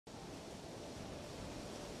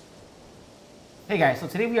Hey guys, so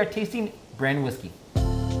today we are tasting Brenne whiskey.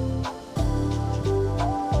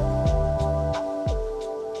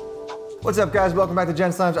 What's up guys, welcome back to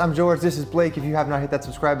gentslounge. I'm George, this is Blake. If you have not hit that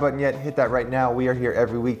subscribe button yet, hit that right now. We are here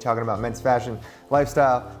every week talking about men's fashion,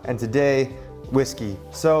 lifestyle, and today, whiskey.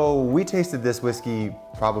 So we tasted this whiskey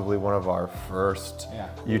probably one of our first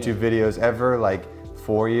YouTube videos ever, like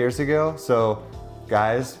 4 years ago. So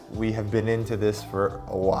guys, we have been into this for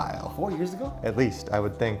a while. 4 years ago? At least, I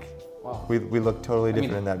would think. Wow. We look totally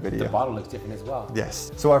different in that video. The bottle looks different as well.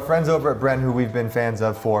 Yes. So our friends over at Brenne, who we've been fans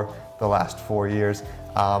of for the last 4 years,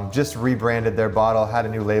 just rebranded their bottle, had a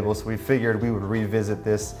new label, so we figured we would revisit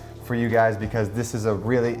this for you guys because this is a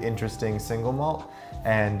really interesting single malt.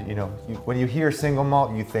 And you know, when you hear single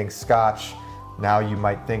malt, you think Scotch. Now you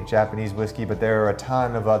might think Japanese whiskey, but there are a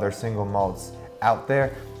ton of other single malts out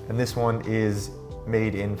there, and this one is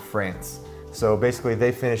made in France. So basically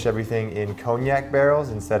they finish everything in cognac barrels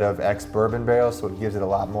instead of ex-bourbon barrels, so it gives it a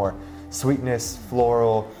lot more sweetness,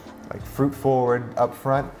 floral, like fruit forward up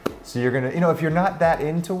front. So you're gonna, you know, if you're not that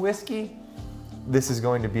into whiskey, this is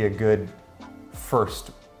going to be a good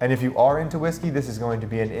first. And if you are into whiskey, this is going to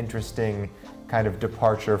be an interesting kind of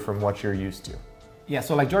departure from what you're used to. Yeah,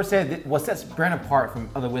 so like George said, what sets Brenne apart from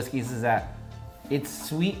other whiskeys is that it's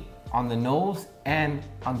sweet on the nose and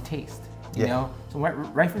on taste. You know, so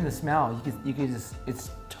right from the smell, you can just,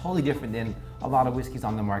 it's totally different than a lot of whiskeys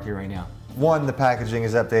on the market right now. One, the packaging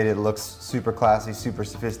is updated, it looks super classy, super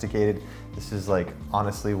sophisticated. This is like,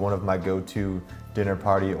 honestly, one of my go-to dinner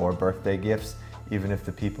party or birthday gifts. Even if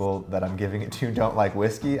the people that I'm giving it to don't like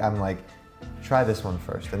whiskey, I'm like, try this one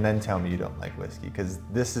first and then tell me you don't like whiskey, because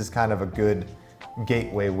this is kind of a good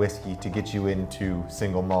gateway whiskey to get you into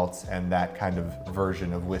single malts and that kind of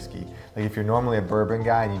version of whiskey. Like if you're normally a bourbon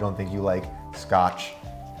guy and you don't think you like Scotch,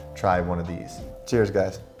 try one of these. Cheers,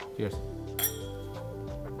 guys. Cheers.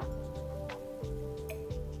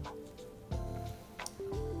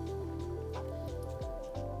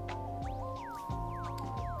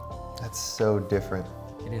 That's so different.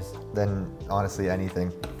 It is. Than honestly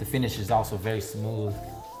anything. The finish is also very smooth,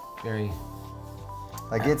 very...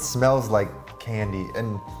 Like it smells like candy.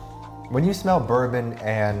 And when you smell bourbon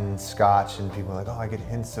and Scotch and people are like, oh, I get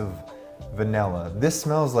hints of vanilla. This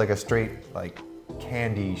smells like a straight like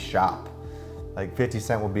candy shop. Like 50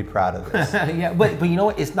 Cent would be proud of this. Yeah, but you know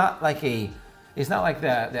what? It's not like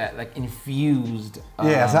that like infused.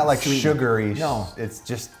 Yeah, it's not like sweetness. Sugary. No, it's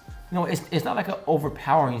just. No, it's not like an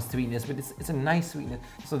overpowering sweetness, but it's a nice sweetness.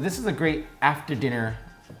 So this is a great after dinner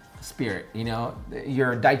spirit. You know,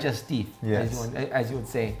 your digestif, as you would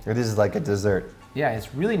say. It is like a dessert. Yeah,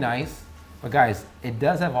 it's really nice. But guys, it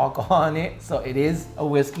does have alcohol in it, so it is a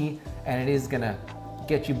whiskey, and it is gonna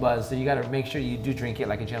get you buzzed. So you gotta make sure you do drink it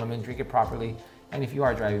like a gentleman, drink it properly. And if you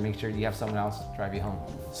are driving, make sure you have someone else drive you home.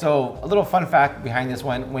 So a little fun fact behind this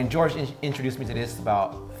one, when George introduced me to this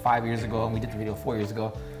about 5 years ago, and we did the video 4 years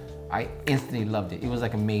ago, I instantly loved it. It was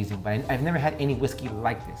like amazing, but I've never had any whiskey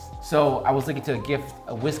like this. So I was looking to gift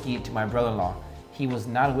a whiskey to my brother-in-law. He was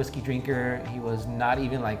not a whiskey drinker. He was not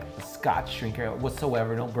even like a Scotch drinker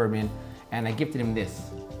whatsoever, no bourbon. And I gifted him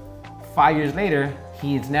this. 5 years later,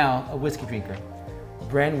 he is now a whiskey drinker.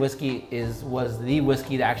 Brenne whiskey was the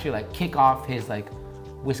whiskey to actually like kick off his like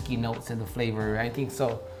whiskey notes and the flavor. I think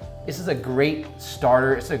so. This is a great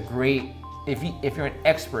starter. It's a great, if you're an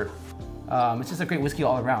expert, it's just a great whiskey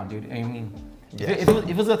all around, dude. I mean, if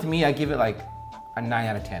it was up to me, I'd give it like a 9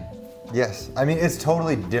 out of 10. Yes, I mean, it's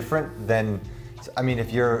totally different than, I mean,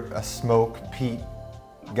 if you're a smoke peat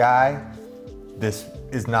guy, this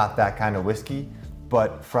is not that kind of whiskey,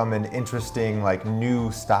 but from an interesting, like new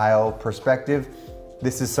style perspective,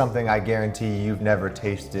 this is something I guarantee you've never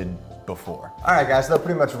tasted before. All right guys, so that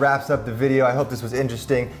pretty much wraps up the video. I hope this was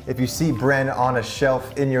interesting. If you see Brenne on a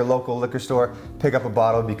shelf in your local liquor store, pick up a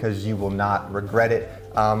bottle because you will not regret it.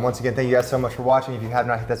 Once again, thank you guys so much for watching. If you have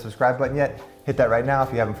not hit that subscribe button yet, hit that right now.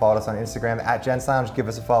 If you haven't followed us on Instagram at gentslounge, give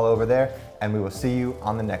us a follow over there, and we will see you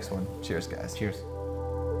on the next one. Cheers guys. Cheers.